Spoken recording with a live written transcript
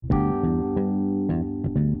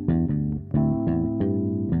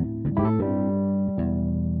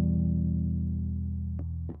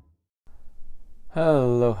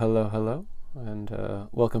Hello, hello, hello, and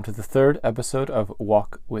welcome to the third episode of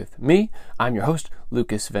Walk With Me. I'm your host,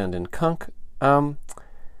 Lucas Vanden Kunk.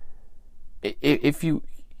 If you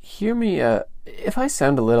hear me, if I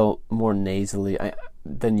sound a little more nasally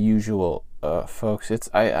than usual, folks,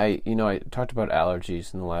 I talked about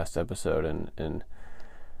allergies in the last episode, and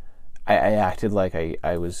I acted like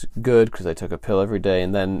I was good because I took a pill every day,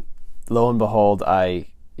 and then lo and behold, I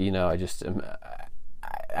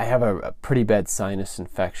have a pretty bad sinus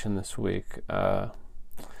infection this week.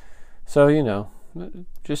 So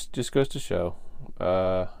just goes to show.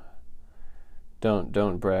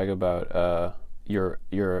 Don't brag about your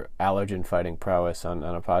allergen fighting prowess on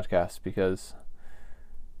a podcast, because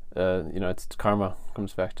it's karma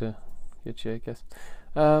comes back to get you, I guess.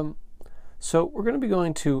 So we're going to be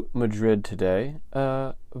going to Madrid today.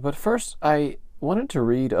 But first, I wanted to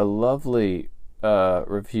read a lovely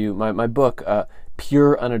review. My book,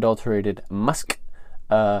 Pure Unadulterated Musk,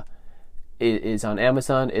 is on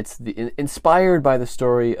Amazon. It's inspired by the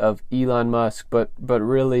story of Elon Musk, but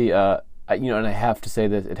really, and I have to say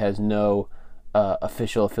that it has no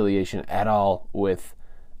official affiliation at all with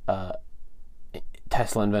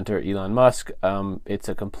Tesla inventor Elon Musk. It's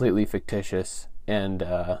a completely fictitious and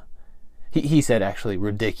he said actually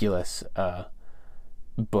ridiculous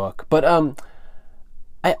book. But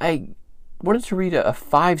I wanted to read a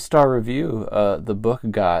 5-star review the book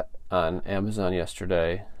got on Amazon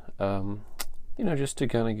yesterday. Just to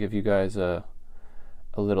kind of give you guys a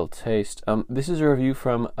little taste. This is a review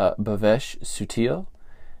from Bhavesh Sutil,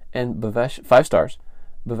 and Bhavesh, 5 stars.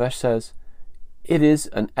 Bhavesh says, "It is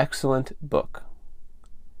an excellent book.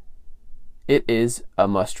 It is a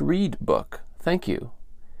must-read book. Thank you.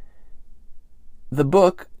 The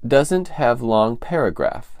book doesn't have long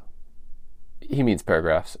paragraph." He means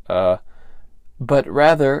paragraphs. But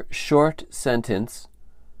rather short sentence,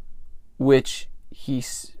 which he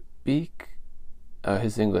speak.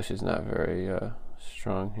 His English is not very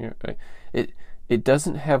strong here. It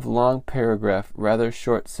doesn't have long paragraph, rather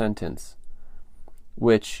short sentence,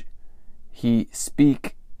 which he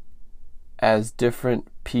speak as different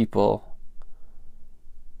people,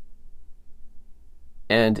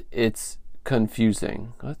 and it's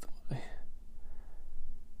confusing. What?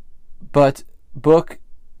 But book.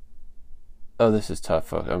 Oh, this is tough,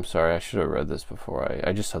 folks. I'm sorry. I should have read this before.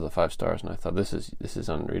 I just saw the 5 stars, and I thought this is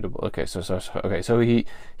unreadable. Okay, so he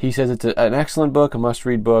says it's an excellent book, a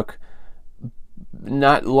must-read book.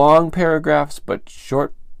 Not long paragraphs, but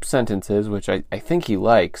short sentences, which I think he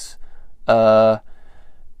likes. I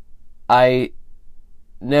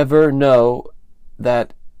never know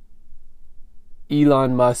that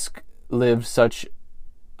Elon Musk lived such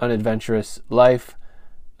an adventurous life,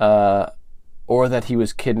 or that he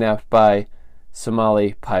was kidnapped by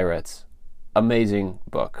Somali pirates. Amazing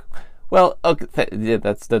book. Well, okay,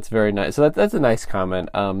 that's very nice. So that's a nice comment.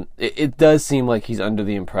 It does seem like he's under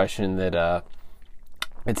the impression that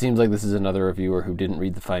it seems like this is another reviewer who didn't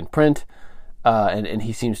read the fine print, and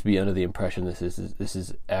he seems to be under the impression this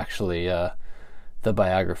is actually the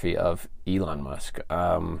biography of Elon Musk,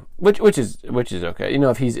 which is okay.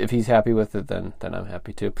 If he's happy with it, then I'm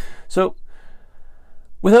happy too. So,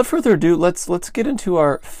 without further ado, let's get into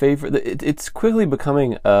our favorite. It's quickly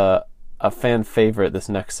becoming a fan favorite, this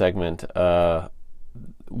next segment.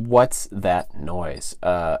 What's that noise?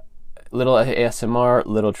 Little ASMR,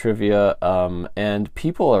 little trivia, and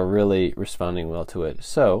people are really responding well to it.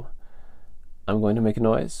 So I'm going to make a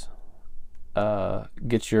noise.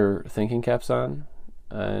 Get your thinking caps on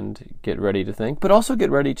and get ready to think, but also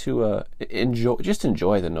get ready to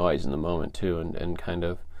enjoy the noise in the moment too, and kind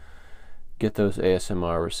of get those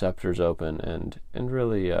ASMR receptors open and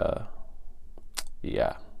really,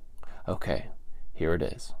 yeah. Okay, here it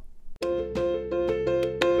is.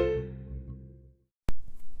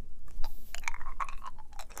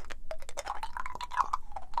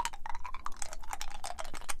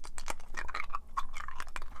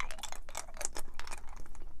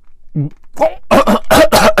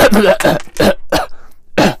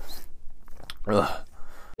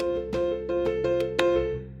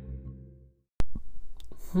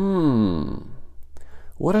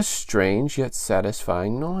 What a strange yet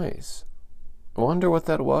satisfying noise. I wonder what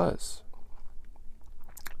that was.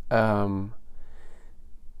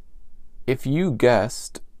 If you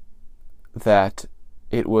guessed that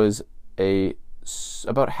it was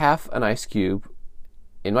about half an ice cube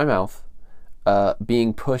in my mouth,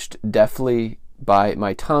 being pushed deftly by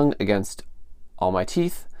my tongue against all my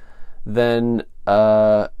teeth, then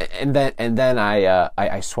I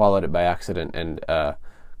swallowed it by accident and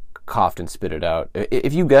coughed and spit it out.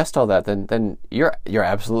 If you guessed all that, then you're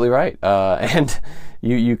absolutely right. And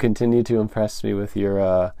you continue to impress me with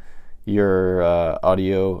your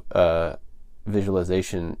audio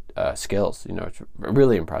visualization skills. It's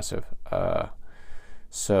really impressive.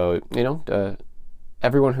 So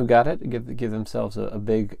everyone who got it, give themselves a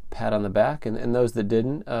big pat on the back, and those that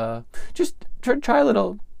didn't, just try a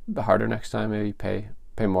little harder next time. Maybe pay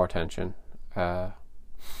more attention.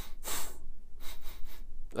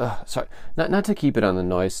 Sorry, not to keep it on the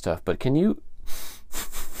noise stuff, but can you?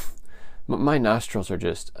 My nostrils are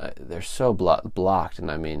just they're so blocked, and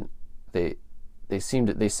I mean they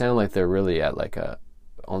sound like they're really at like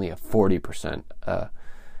only a 40%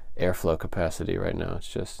 airflow capacity right now. It's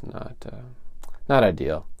just not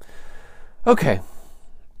ideal. Okay,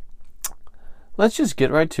 let's just get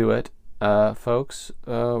right to it, folks.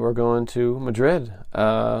 We're going to Madrid.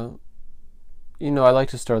 I like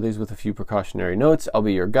to start these with a few precautionary notes. I'll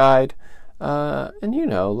be your guide.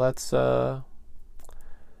 And let's...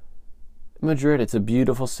 Madrid, it's a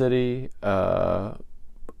beautiful city, a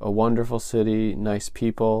wonderful city, nice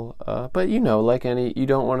people. But like any, you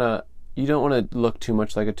don't want to look too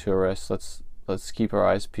much like a tourist. Let's keep our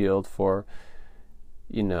eyes peeled for,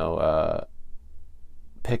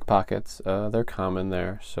 pickpockets. They're common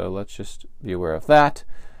there, so let's just be aware of that.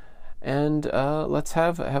 And let's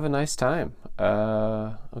have a nice time.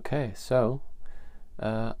 Okay, so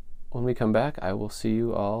when we come back, I will see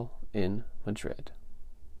you all in Madrid.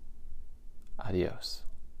 Adios.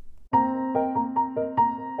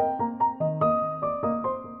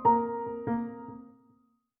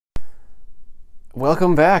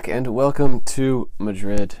 Welcome back, and welcome to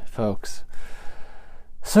Madrid, folks.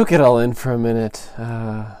 Soak it all in for a minute.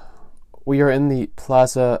 We are in the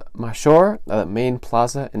Plaza Mayor, main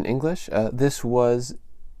plaza in English. This was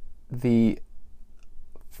the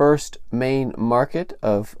first main market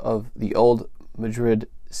of the old Madrid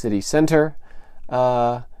city center.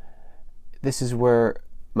 This is where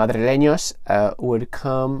Madrileños would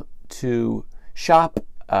come to shop,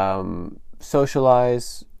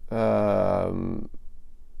 socialize,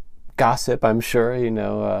 gossip, I'm sure.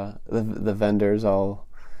 The vendors all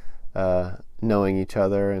knowing each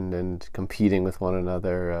other and competing with one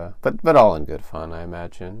another, but all in good fun, I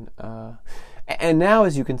imagine. And now,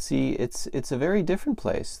 as you can see, it's a very different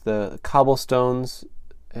place. The cobblestones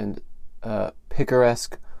and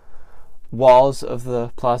picaresque walls of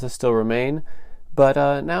the plaza still remain, but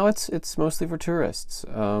now it's mostly for tourists.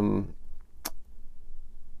 The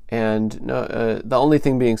only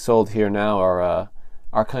thing being sold here now are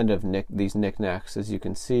kind of these knickknacks, as you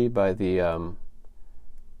can see by the.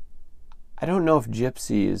 I don't know if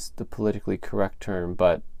gypsy is the politically correct term,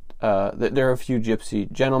 but there are a few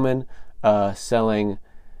gypsy gentlemen selling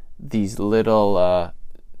these little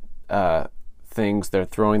things. They're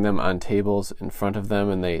throwing them on tables in front of them,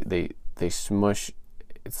 and they smush.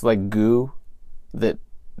 It's like goo that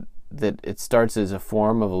it starts as a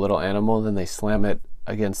form of a little animal, then they slam it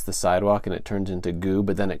against the sidewalk and it turns into goo,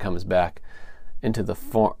 but then it comes back into the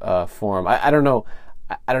form. I don't know.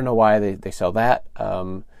 I don't know why they sell that.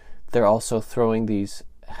 They're also throwing these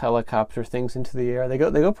helicopter things into the air. They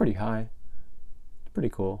go pretty high. It's pretty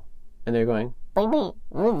cool. And they're going.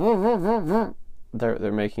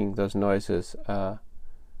 They're making those noises.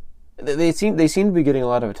 They seem to be getting a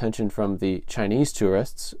lot of attention from the Chinese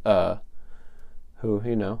tourists, who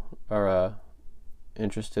are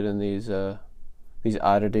interested in these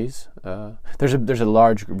oddities. There's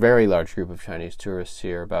a very large group of Chinese tourists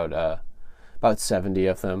here. About 70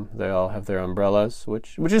 of them. They all have their umbrellas,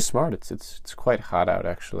 which is smart. It's quite hot out,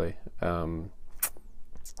 actually.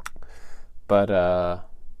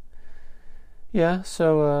 Yeah.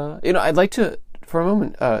 So I'd like to, for a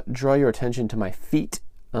moment, draw your attention to my feet.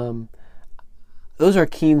 Those are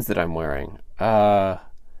Keens that I'm wearing. And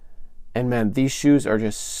man, these shoes are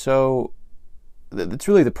just so. It's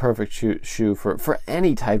really the perfect shoe for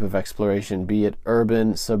any type of exploration, be it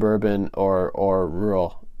urban, suburban, or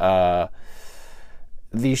rural.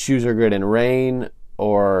 These shoes are good in rain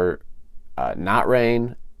or not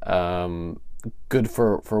rain. Good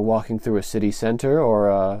for walking through a city center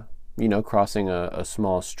or crossing a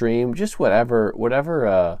small stream. Just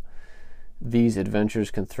whatever these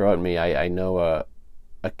adventures can throw at me. I know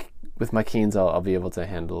with my Keens I'll be able to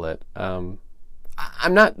handle it. I'm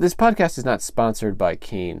not. This podcast is not sponsored by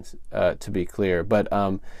Keens, to be clear. But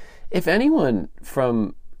if anyone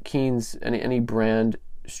from Keens, any brand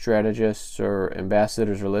strategists or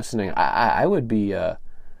ambassadors are listening, I would be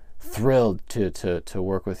thrilled to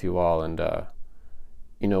work with you all and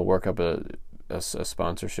work up a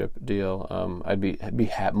sponsorship deal. I'd be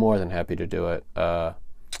more than happy to do it.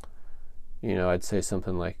 I'd say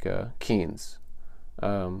something like Keynes.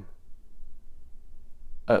 A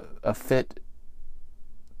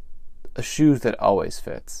shoe that always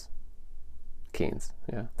fits. Keynes.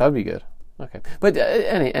 Yeah, that would be good. Okay, but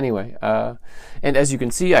anyway, and as you can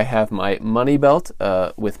see, I have my money belt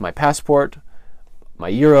with my passport,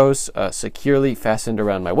 my euros securely fastened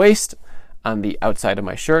around my waist on the outside of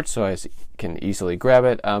my shirt, so I can easily grab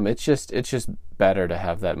it. It's just better to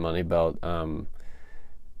have that money belt than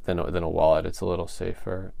a wallet. It's a little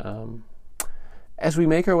safer. As we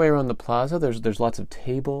make our way around the plaza, there's lots of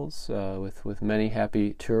tables with many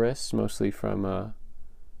happy tourists, mostly from the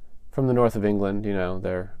north of England.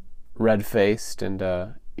 They're red-faced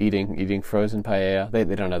and eating frozen paella. They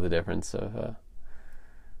don't have the difference of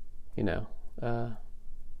we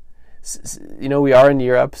are in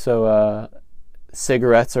Europe, so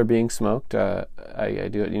cigarettes are being smoked. I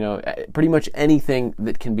do it. Pretty much anything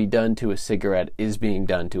that can be done to a cigarette is being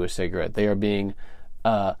done to a cigarette. They are being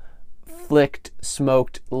flicked,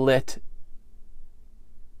 smoked, lit,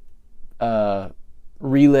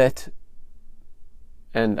 relit,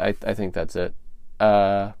 and I think that's it.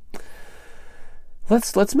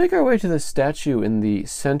 Let's make our way to the statue in the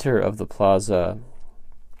center of the plaza.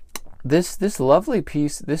 This lovely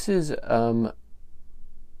piece. This is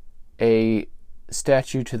a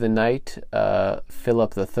statue to the knight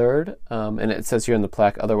Philip III, and it says here in the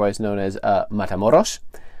plaque, otherwise known as Matamoros,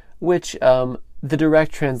 which the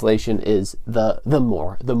direct translation is the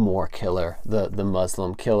Moor killer, the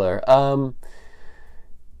Muslim killer.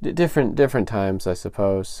 Different times, I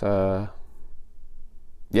suppose.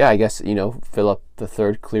 I guess Philip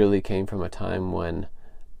III clearly came from a time when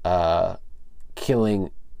killing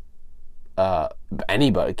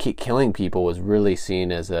killing people was really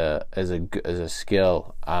seen as a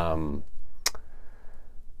skill, and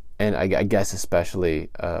I guess especially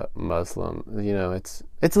Muslim.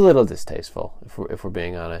 It's a little distasteful if we're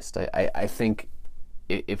being honest. I think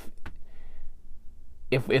if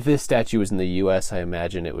this statue was in the U.S., I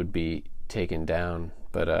imagine it would be taken down.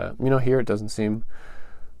 But here it doesn't seem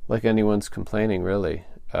like anyone's complaining really.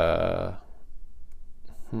 Old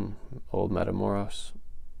Matamoros.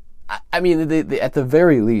 I mean, they, at the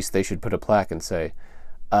very least, they should put a plaque and say,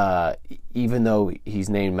 even though he's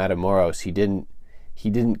named Matamoros, he didn't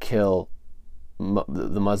kill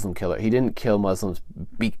the Muslim killer. He didn't kill Muslims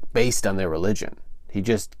based on their religion. He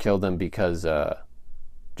just killed them because, and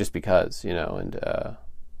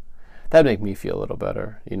that'd make me feel a little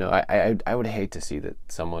better. I would hate to see that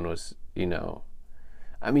someone was,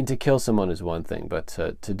 I mean, to kill someone is one thing, but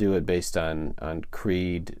to do it based on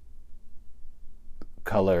creed,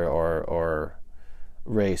 color, or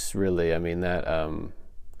race, really. I mean, that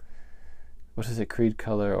what is it, creed,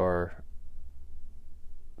 color, or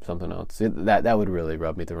something else? That would really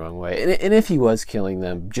rub me the wrong way. And if he was killing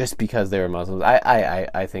them just because they were Muslims,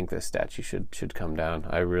 I think this statue should come down.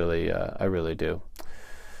 I really do.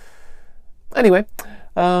 Anyway,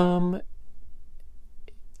 I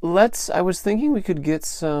was thinking we could get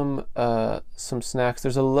some snacks.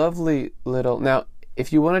 There's a lovely little, now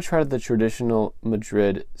if you want to try the traditional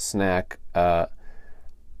Madrid snack,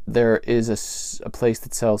 there is a place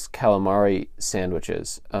that sells calamari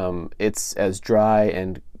sandwiches. It's as dry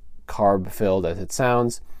and carb-filled as it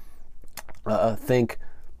sounds. Think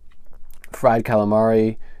fried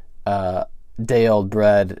calamari, day-old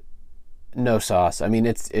bread, no sauce. I mean,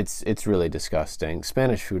 it's really disgusting.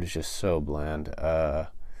 Spanish food is just so bland. The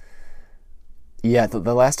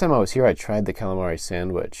last time I was here, I tried the calamari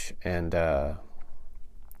sandwich, and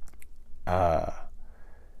I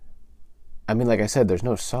mean, like I said, there's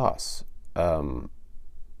no sauce.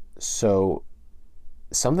 So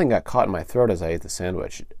something got caught in my throat as I ate the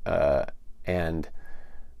sandwich, and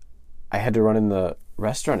I had to run in the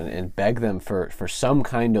restaurant and beg them for some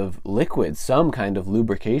kind of liquid, some kind of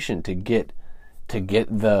lubrication to get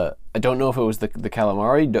the, I don't know if it was the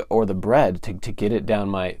calamari or the bread, to get it down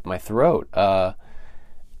my throat.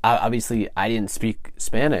 Obviously, I didn't speak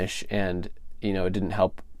Spanish, and it didn't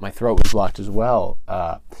help. My throat was blocked as well.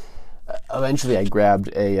 Eventually, I grabbed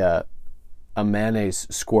a mayonnaise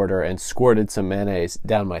squirter and squirted some mayonnaise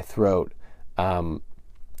down my throat,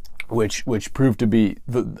 which proved to be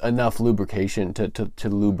enough lubrication to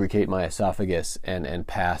lubricate my esophagus and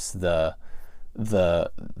pass the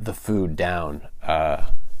food down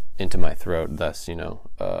into my throat, thus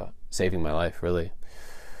saving my life, really.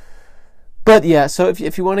 But yeah, so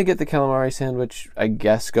if you want to get the calamari sandwich, I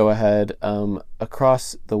guess go ahead.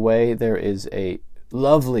 Across the way there is a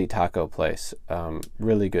lovely taco place,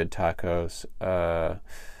 really good tacos.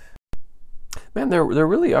 Man, there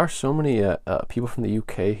really are so many people from the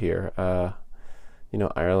UK here.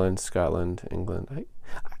 Ireland, Scotland, England.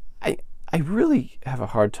 I really have a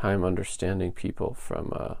hard time understanding people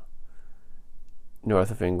from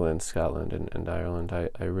north of England, Scotland, and Ireland. I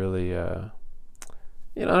really, I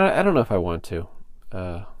don't know if I want to.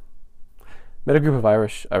 Met a group of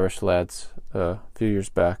Irish lads a few years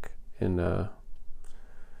back in a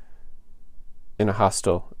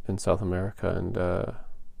hostel in South America, and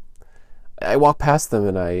I walked past them,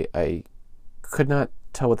 and I could not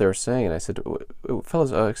tell what they were saying, and I said,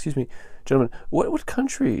 "Fellas, excuse me, gentlemen, what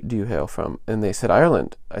country do you hail from?" And they said,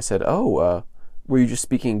 "Ireland." I said, "Oh, were you just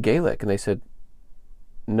speaking Gaelic?" And they said,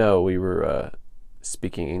 "No, we were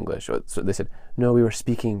speaking English." So they said, "No, we were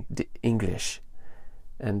speaking English."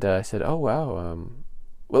 And I said, "Oh wow,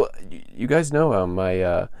 well, you guys know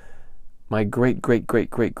my great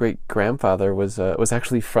grandfather was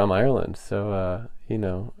actually from Ireland, so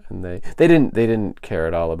and they didn't care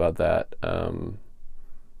at all about that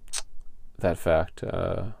that fact.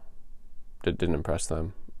 It didn't impress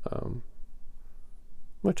them,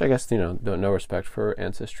 which I guess no respect for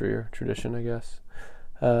ancestry or tradition, I guess.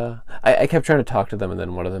 I kept trying to talk to them, and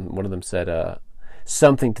then one of them said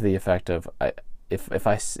something to the effect of, if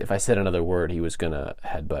I said another word, he was gonna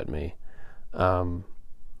headbutt me.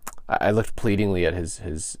 I looked pleadingly at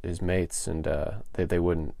his mates, and they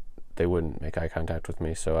wouldn't make eye contact with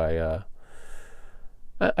me. So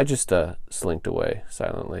I just slinked away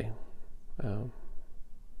silently.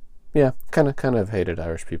 Yeah, kind of hated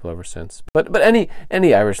Irish people ever since. But any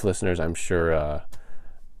Irish listeners, I'm sure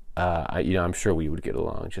I'm sure we would get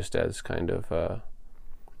along, just as kind of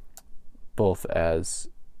both as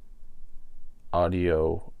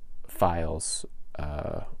audio files,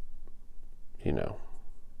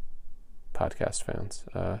 podcast fans.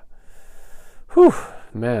 Whew,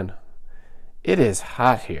 man, it is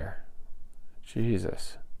hot here.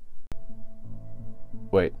 Jesus.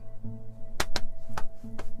 Wait,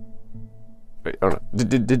 oh no.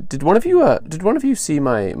 Did one of you see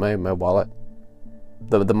my wallet?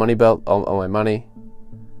 The money belt, all my money.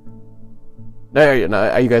 No,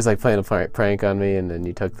 are you guys like playing a prank on me, and then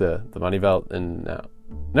you took the money belt? And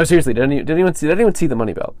no, seriously, did anyone see the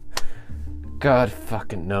money belt? God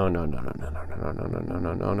fucking no.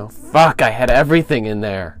 Fuck, I had everything in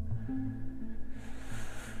there.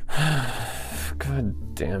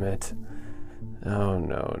 God damn it. Oh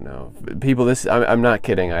no. People, I'm not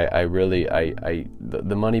kidding. I really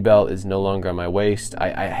the money belt is no longer on my waist.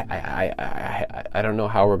 I don't know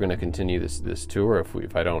how we're going to continue this tour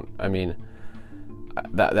if I don't. I mean,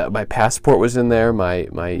 that my passport was in there, my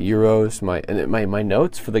euros, my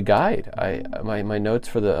notes for the guide. My notes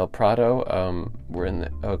for the El Prado were in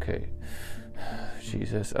the. Okay.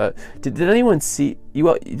 Jesus. Did anyone see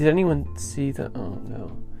you? Did anyone see the? Oh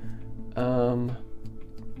no.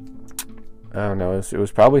 Oh no, it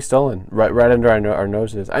was probably stolen right under our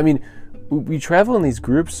noses. I mean, we travel in these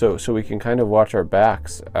groups so we can kind of watch our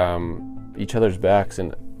backs, each other's backs,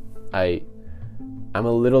 and I'm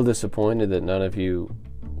a little disappointed that none of you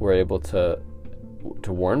were able to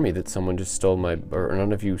warn me that someone just stole or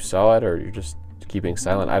none of you saw it, or you're just keeping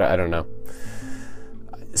silent. I don't know.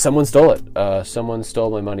 Someone stole it. Someone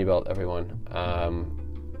stole my money belt, everyone.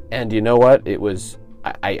 And you know what? It was.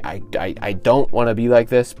 I don't want to be like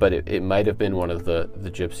this, but it might have been one of the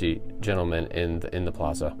gypsy gentlemen in the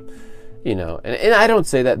plaza, and I don't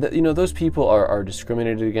say that those people are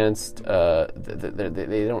discriminated against.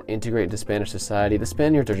 They don't integrate into Spanish society. The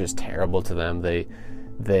Spaniards are just terrible to them. They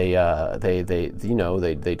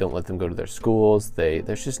don't let them go to their schools.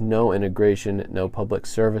 There's just no integration, no public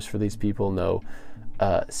service for these people, no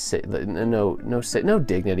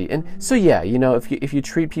dignity. And so if you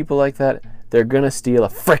treat people like that, they're gonna steal a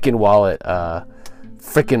frickin' wallet,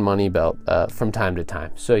 frickin' money belt from time to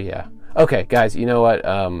time. So yeah, okay, guys, you know what?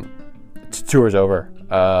 Tour's over.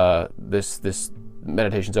 This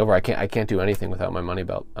meditation's over. I can't do anything without my money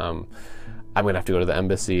belt. I'm gonna have to go to the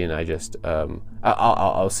embassy, and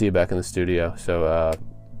I'll see you back in the studio. So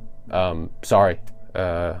sorry.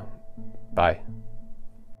 Bye.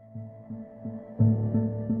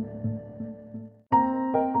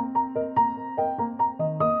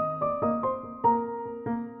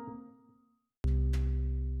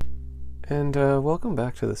 And welcome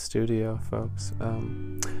back to the studio, folks.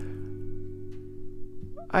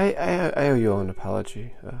 I owe you all an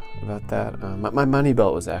apology about that. My money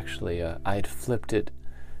belt was actually I'd flipped it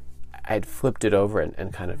over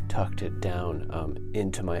and kind of tucked it down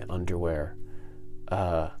into my underwear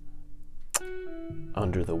under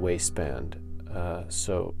the waistband.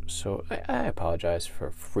 So I apologize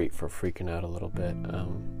for freaking out a little bit.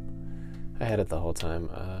 I had it the whole time.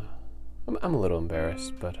 I'm a little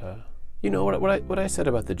embarrassed, but what I said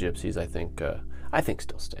about the gypsies, I think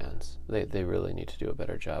still stands. They really need to do a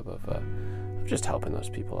better job of just helping those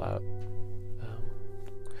people out.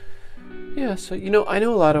 So I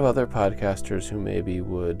know a lot of other podcasters who maybe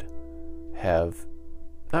would have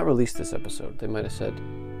not released this episode. They might have said,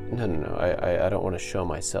 no, I don't want to show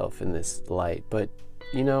myself in this light. But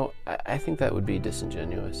I think that would be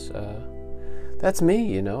disingenuous. That's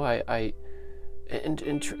me.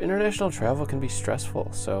 International travel can be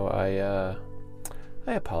stressful, so I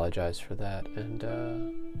apologize for that. And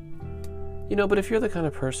but if you're the kind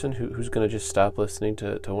of person who's going to just stop listening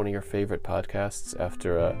to one of your favorite podcasts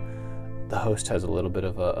after the host has a little bit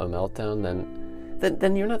of a meltdown,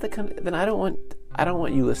 then you're not the kind. Then I don't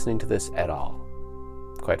want you listening to this at all.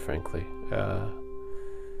 Quite frankly,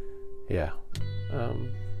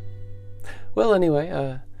 well,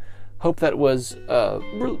 anyway, hope that was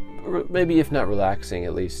maybe if not relaxing,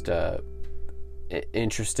 at least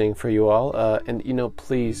interesting for you all. And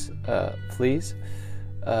please,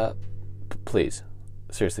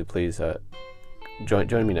 seriously, please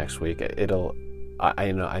join me next week.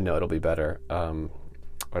 I know it'll be better.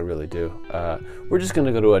 I really do. We're just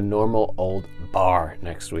gonna go to a normal old bar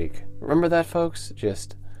next week. Remember that, folks?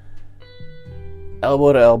 Just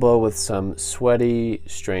elbow to elbow with some sweaty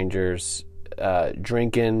strangers,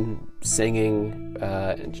 drinking, singing,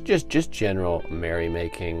 and just general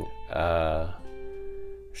merrymaking,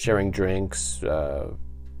 sharing drinks,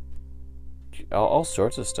 all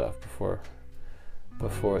sorts of stuff before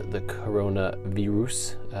the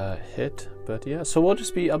coronavirus hit. But so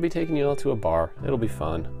I'll be taking you all to a bar. It'll be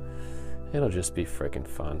fun. It'll just be freaking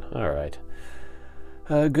fun. All right.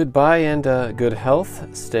 Goodbye and good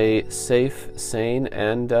health. Stay safe, sane,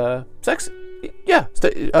 and sexy. Yeah,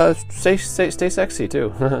 stay sexy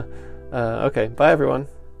too. Okay, bye everyone.